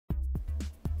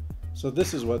So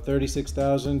this is what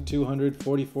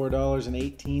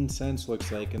 $36,244.18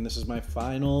 looks like, and this is my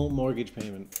final mortgage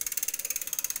payment.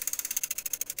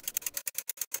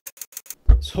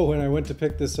 So when I went to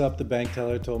pick this up, the bank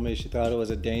teller told me she thought it was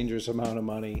a dangerous amount of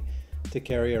money to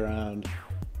carry around.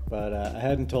 But I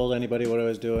hadn't told anybody what I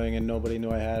was doing, and nobody knew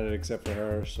I had it except for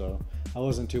her, so I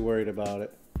wasn't too worried about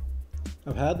it.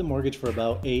 I've had the mortgage for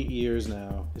about 8 years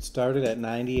now. It started at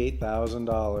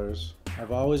 $98,000.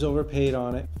 I've always overpaid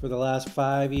on it. For the last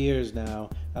 5 years now,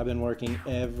 I've been working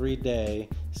every day,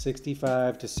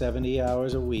 65 to 70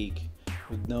 hours a week,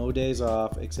 with no days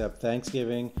off except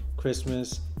Thanksgiving,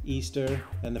 Christmas, Easter,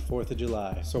 and the 4th of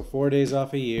July. So 4 days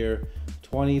off a year,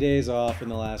 20 days off in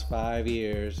the last 5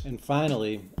 years, and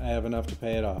finally, I have enough to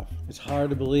pay it off. It's hard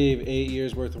to believe 8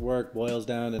 years worth of work boils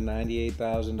down to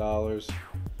 $98,000,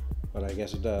 but I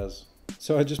guess it does.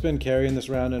 So I've just been carrying this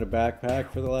around in a backpack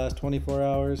for the last 24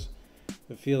 hours.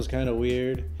 It feels kind of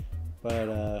weird, but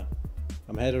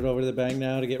I'm headed over to the bank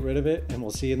now to get rid of it, and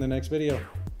we'll see you in the next video.